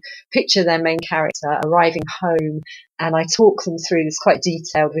to picture their main character arriving home, and I talk them through this quite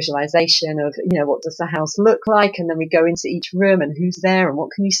detailed visualization of what does the house look like, and then we go into each room and who's there and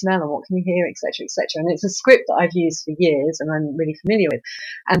what can you smell and what can you hear, etc., etc. And it's a script that I've used for years and I'm really familiar with.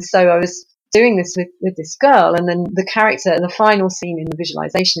 And so I was doing this with this girl, and then the character, the final scene in the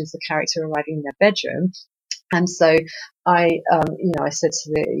visualization is the character arriving in their bedroom. And so I said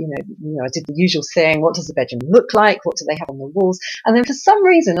to I did the usual thing. What does the bedroom look like? What do they have on the walls? And then for some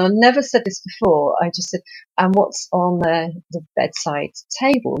reason, I never said this before, I just said, and what's on the bedside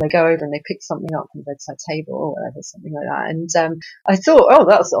table? They go over and they pick something up from the bedside table or whatever, something like that. And I thought, oh,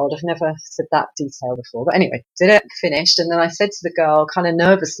 that's odd. I've never said that detail before. But anyway, did it, finished. And then I said to the girl, kind of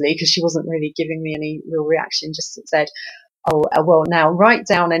nervously, because she wasn't really giving me any real reaction, just said, oh, well, now write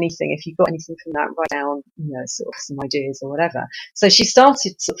down anything. If you've got anything from that, write down, sort of some ideas or whatever. So she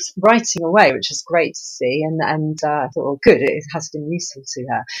started sort of writing away, which was great to see. And I thought, oh, good, it has been useful to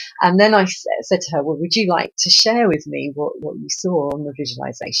her. And then I said to her, well, would you like to share with me what you saw on the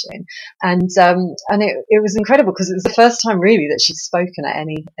visualization? And it was incredible because it was the first time really that she'd spoken at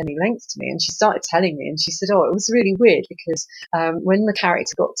any length to me. And she started telling me, and she said, oh, it was really weird because when the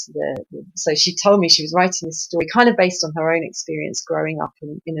character got to so she told me she was writing this story kind of based on her own experience growing up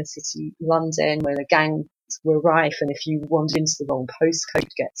in inner city London, where the gangs were rife, and if you wandered into the wrong postcode,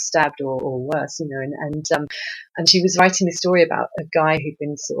 you'd get stabbed or worse, and she was writing this story about a guy who'd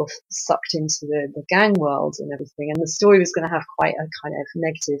been sort of sucked into the gang world and everything, and the story was going to have quite a kind of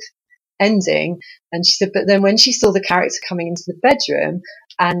negative ending. And she said, but then when she saw the character coming into the bedroom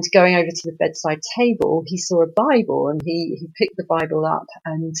and going over to the bedside table, he saw a Bible, and he picked the Bible up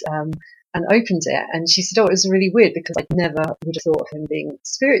and opened it. And she said, oh, it was really weird because I never would have thought of him being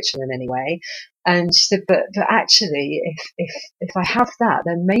spiritual in any way. And she said, but actually, if I have that,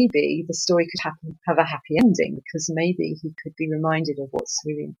 then maybe the story could have a happy ending, because maybe he could be reminded of what's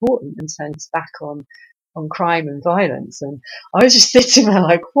really important and turn his back on crime and violence. And I was just sitting there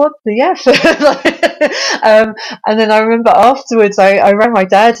like, what the F? And then I remember afterwards I rang my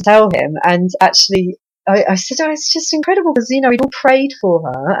dad to tell him, and actually I said, oh, it's just incredible because, we'd all prayed for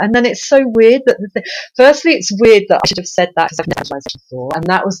her. And then it's so weird that firstly, it's weird that I should have said that because I've never visualized it before. And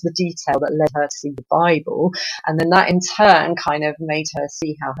that was the detail that led her to see the Bible. And then that in turn kind of made her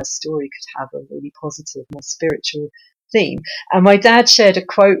see how her story could have a really positive, more spiritual theme. And my dad shared a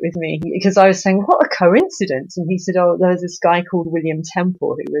quote with me because I was saying, what a coincidence. And he said, oh, there was this guy called William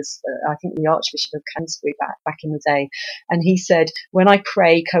Temple, who was, I think, the Archbishop of Canterbury back in the day. And he said, when I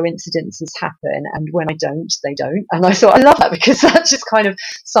pray, coincidences happen. And when I don't, they don't. And I thought, I love that because that just kind of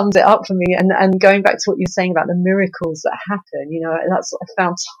sums it up for me. And going back to what you're saying about the miracles that happen, that's what I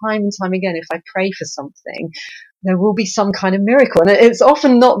found time and time again. If I pray for something, there will be some kind of miracle. And it's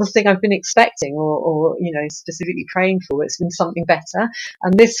often not the thing I've been expecting or specifically praying for. It's been something better.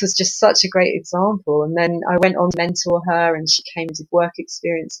 And this was just such a great example. And then I went on to mentor her, and she came and did work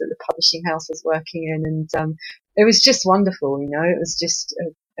experience at the publishing house I was working in. And it was just wonderful, it was just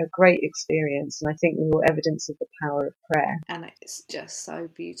a great experience. And I think real evidence of the power of prayer. And it's just so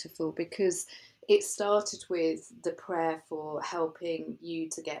beautiful because it started with the prayer for helping you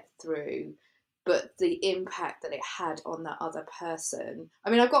to get through, but the impact that it had on that other person.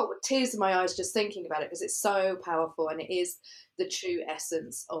 I mean, I've got tears in my eyes just thinking about it because it's so powerful, and it is the true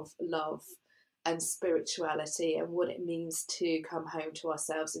essence of love and spirituality and what it means to come home to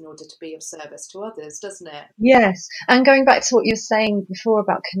ourselves in order to be of service to others, doesn't it? Yes. And going back to what you were saying before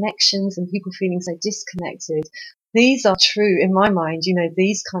about connections and people feeling so disconnected, these are true in my mind,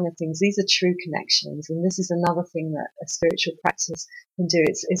 these kind of things, these are true connections. And this is another thing that a spiritual practice can do.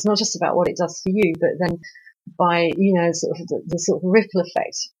 It's not just about what it does for you, but then by, sort of the sort of ripple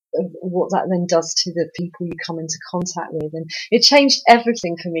effect of what that then does to the people you come into contact with. And it changed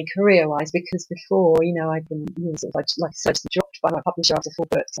everything for me career-wise, because before, I'd been, like I said, dropped by my publisher after 4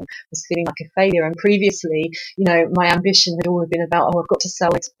 books and was feeling like a failure. And previously, my ambition had all been about, I've got to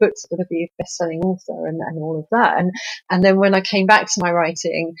sell lots of books, I've got to be a best-selling author and all of that. And then when I came back to my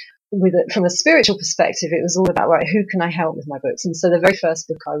writing, from a spiritual perspective, it was all about, right, who can I help with my books? And so the very first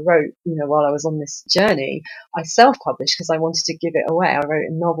book I wrote, while I was on this journey, I self-published because I wanted to give it away. I wrote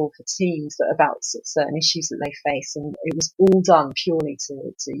a novel for teens about certain issues that they face, and it was all done purely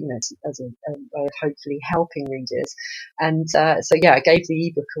as a way of hopefully helping readers. And so I gave the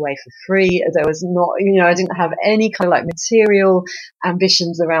ebook away for free. There was not, I didn't have any kind of like material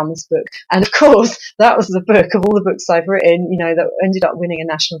ambitions around this book. And of course, that was the book of all the books I've written, that ended up winning a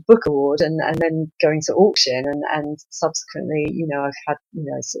National Book Award and then going to auction, and subsequently, I've had,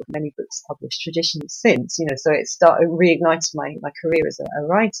 sort of many books published traditionally since, so it reignited my career as a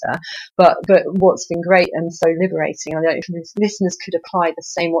writer. But what's been great and so liberating, I don't know if listeners could apply the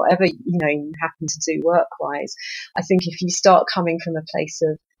same, whatever, you happen to do work-wise. I think if you start coming from a place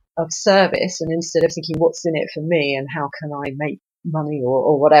of service, and instead of thinking what's in it for me and how can I make money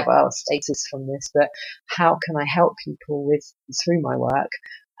or whatever else status from this, but how can I help people through my work?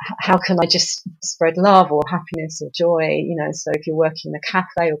 How can I just spread love or happiness or joy? So if you're working in a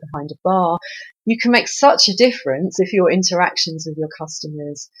cafe or behind a bar, you can make such a difference if your interactions with your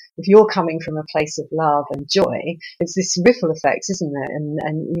customers, if you're coming from a place of love and joy. It's this ripple effect, isn't it? And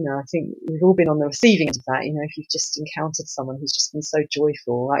I think we've all been on the receiving end of that. If you've just encountered someone who's just been so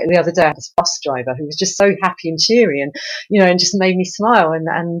joyful. Like the other day, I had this bus driver who was just so happy and cheery, and and just made me smile, and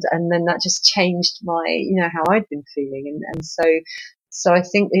then that just changed my how I'd been feeling, and so So I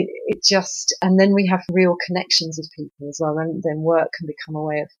think it just, and then we have real connections with people as well. And then work can become a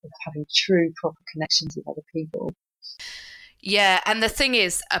way of having true, proper connections with other people. Yeah, and the thing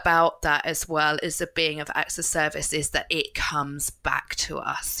is about that as well is the being of acts of service is that it comes back to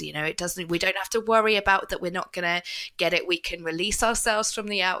us. It doesn't, we don't have to worry about that we're not going to get it. We can release ourselves from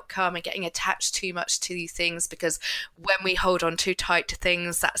the outcome and getting attached too much to these things, because when we hold on too tight to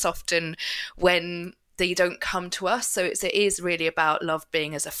things, that's often when they don't come to us. So it is really about love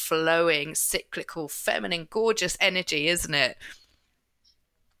being as a flowing, cyclical, feminine, gorgeous energy, isn't it?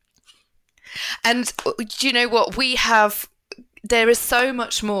 And do you know what? There is so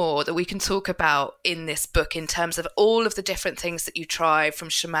much more that we can talk about in this book in terms of all of the different things that you try, from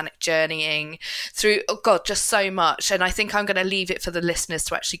shamanic journeying through, oh God, just so much. And I think I'm going to leave it for the listeners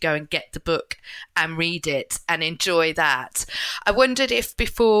to actually go and get the book and read it and enjoy that. I wondered if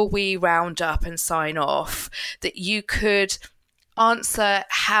before we round up and sign off that you could answer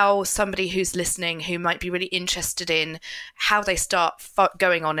how somebody who's listening, who might be really interested in how they start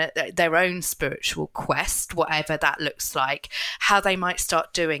going on their own spiritual quest, whatever that looks like, how they might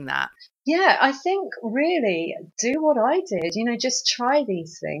start doing that. Yeah, I think really do what I did, just try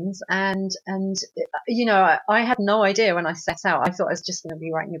these things. And I had no idea when I set out. I thought I was just going to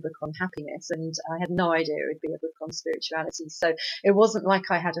be writing a book on happiness, and I had no idea it would be a book on spirituality. So it wasn't like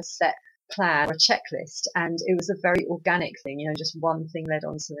I had a set plan or a checklist, and it was a very organic thing, just one thing led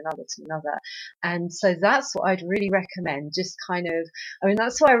on to another. And so that's what I'd really recommend. Just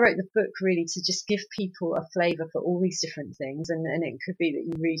that's why I wrote the book, really, to just give people a flavor for all these different things. And it could be that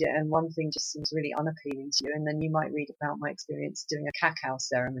you read it and one thing just seems really unappealing to you, and then you might read about my experience doing a cacao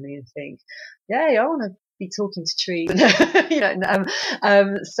ceremony and think, yeah, I want to be talking to trees. But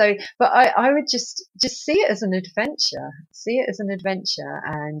I would just see it as an adventure,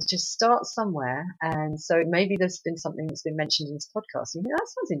 and just start somewhere. And so maybe there's been something that's been mentioned in this podcast, that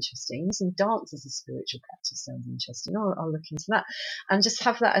sounds interesting. Using dance as a spiritual practice sounds interesting. I'll look into that, and just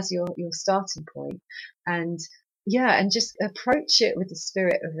have that as your starting point. And and just approach it with the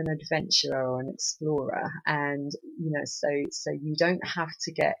spirit of an adventurer or an explorer. And so you don't have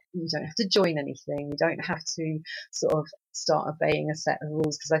to join anything. You don't have to sort of start obeying a set of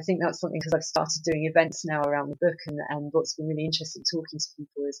rules, because I think that's something, because I've started doing events now around the book, and what's been really interesting talking to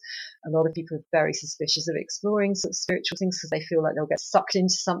people is a lot of people are very suspicious of exploring sort of spiritual things, because they feel like they'll get sucked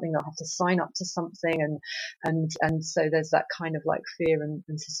into something, they'll have to sign up to something, and so there's that kind of like fear and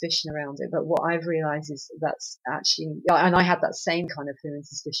suspicion around it. But what I've realized is that's actually, and I had that same kind of fear and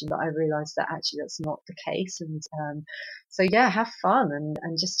suspicion, but I've realized that actually that's not the case. And so have fun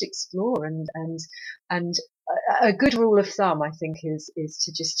and just explore, and a good rule of thumb, I think, is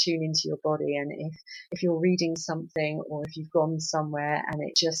to just tune into your body. And if you're reading something, or if you've gone somewhere and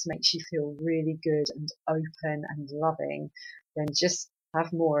it just makes you feel really good and open and loving, then just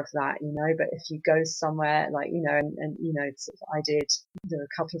have more of that, But if you go somewhere like, there were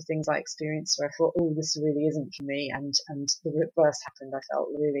a couple of things I experienced where I thought, oh, this really isn't for me. And the reverse happened. I felt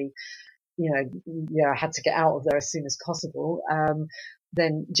really, I had to get out of there as soon as possible.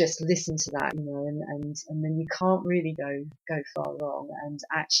 Then just listen to that, and then you can't really go far wrong. And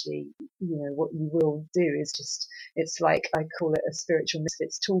actually, what you will do is just, it's like, I call it a spiritual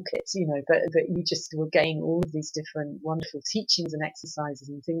misfits toolkit, but you just will gain all of these different wonderful teachings and exercises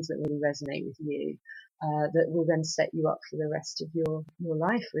and things that really resonate with you. That will then set you up for the rest of your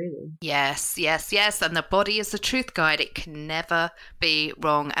life, really. Yes. And the body is the truth guide. It can never be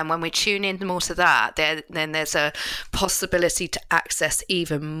wrong. And when we tune in more to that, then there's a possibility to access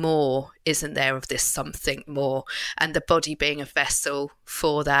even more, isn't there, of this something more. And the body being a vessel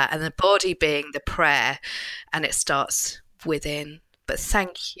for that, and the body being the prayer, and it starts within. But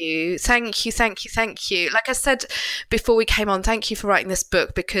thank you. Like I said before we came on, thank you for writing this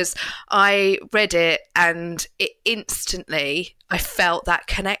book, because I read it and I felt that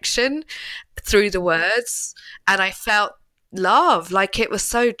connection through the words, and I felt love, like it was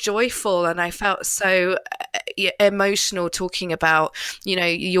so joyful, and I felt so emotional talking about,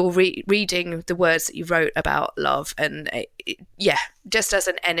 you're reading the words that you wrote about love, and just as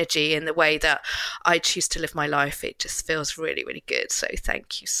an energy in the way that I choose to live my life, it just feels really, really good. So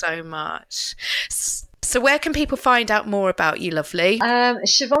thank you so much. So where can people find out more about you, lovely?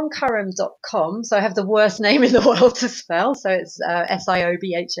 SiobhanCurran.com. So I have the worst name in the world to spell. So it's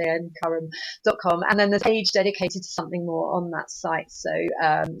SIOBHAN Curran.com. And then there's a page dedicated to something more on that site. So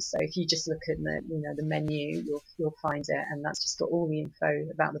if you just look at the menu, you'll find it. And that's just got all the info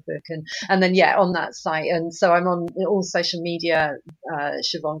about the book. And then, on that site. And so I'm on all social media,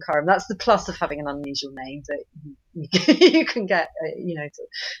 Siobhan Curran. That's the plus of having an unusual name, that you can get,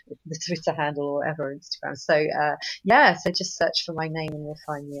 the Twitter handle or whatever, Instagram. So so just search for my name and you'll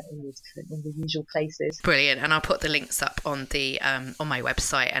find me in the usual places. Brilliant. And I'll put the links up on the on my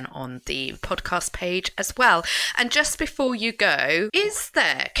website and on the podcast page as well. And just before you go,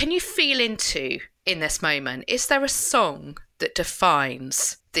 can you feel into, in this moment, is there a song that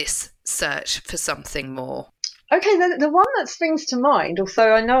defines this search for something more? Okay, the one that springs to mind,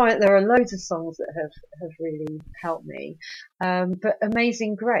 although I know there are loads of songs that have really helped me, but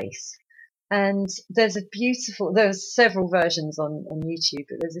Amazing Grace. And there's several versions on YouTube,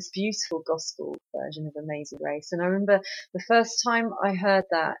 but there's this beautiful gospel version of Amazing Grace. And I remember the first time I heard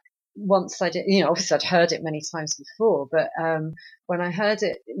that, once I did, obviously I'd heard it many times before, but when I heard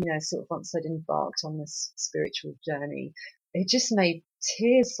it, sort of once I'd embarked on this spiritual journey, it just made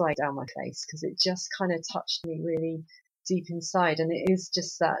tears slide down my face, because it just kind of touched me really deep inside. And it is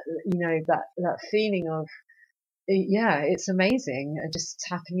just that, that feeling of, it's amazing, just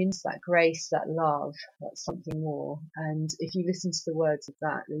tapping into that grace, that love, that's something more. And if you listen to the words of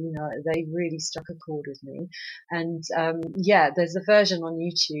that, they really struck a chord with me. And there's a version on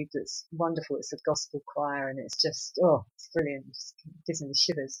YouTube that's wonderful. It's a gospel choir, and it's just, it's brilliant. It just gives me the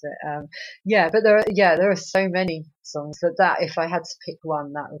shivers. But there are so many songs that if I had to pick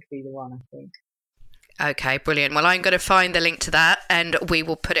one, that would be the one, I think. Okay, brilliant. Well, I'm going to find the link to that, and we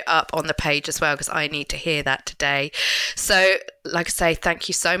will put it up on the page as well, because I need to hear that today. So, like I say, thank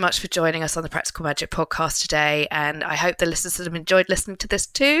you so much for joining us on the Practical Magic podcast today, and I hope the listeners have enjoyed listening to this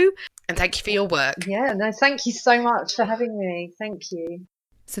too. And thank you for your work. Yeah, no, thank you so much for having me. Thank you.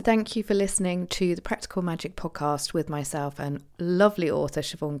 So thank you for listening to the Practical Magic podcast with myself and lovely author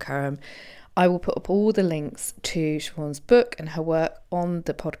Siobhan Curran. I will put up all the links to Siobhan's book and her work on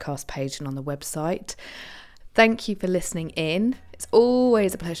the podcast page and on the website. Thank you for listening in. It's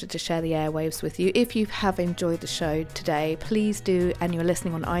always a pleasure to share the airwaves with you. If you have enjoyed the show today, please do, and you're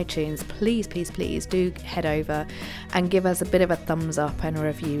listening on iTunes, please do head over and give us a bit of a thumbs up and a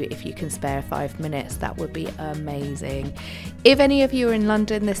review if you can spare 5 minutes. That would be amazing. If any of you are in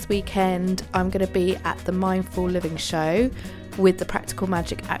London this weekend, I'm going to be at the Mindful Living Show with the Practical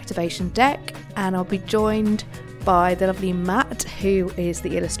Magic Activation deck, and I'll be joined by the lovely Matt, who is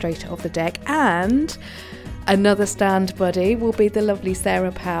the illustrator of the deck, and another stand buddy will be the lovely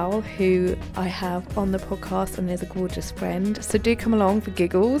Sarah Powell, who I have on the podcast and is a gorgeous friend. So do come along for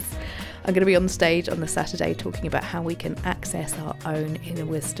giggles. I'm going to be on stage on the Saturday talking about how we can access our own inner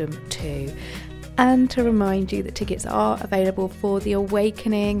wisdom too. And to remind you that tickets are available for The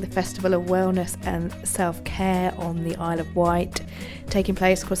Awakening, the Festival of Wellness and Self-Care on the Isle of Wight, taking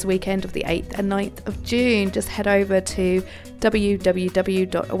place across the weekend of the 8th and 9th of June. Just head over to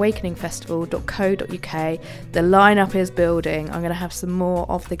www.awakeningfestival.co.uk. The lineup is building. I'm going to have some more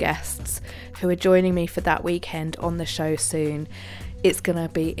of the guests who are joining me for that weekend on the show soon. It's going to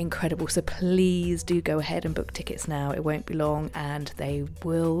be incredible, so please do go ahead and book tickets now. It won't be long and they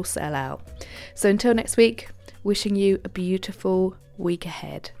will sell out. So until next week, wishing you a beautiful week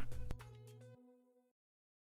ahead.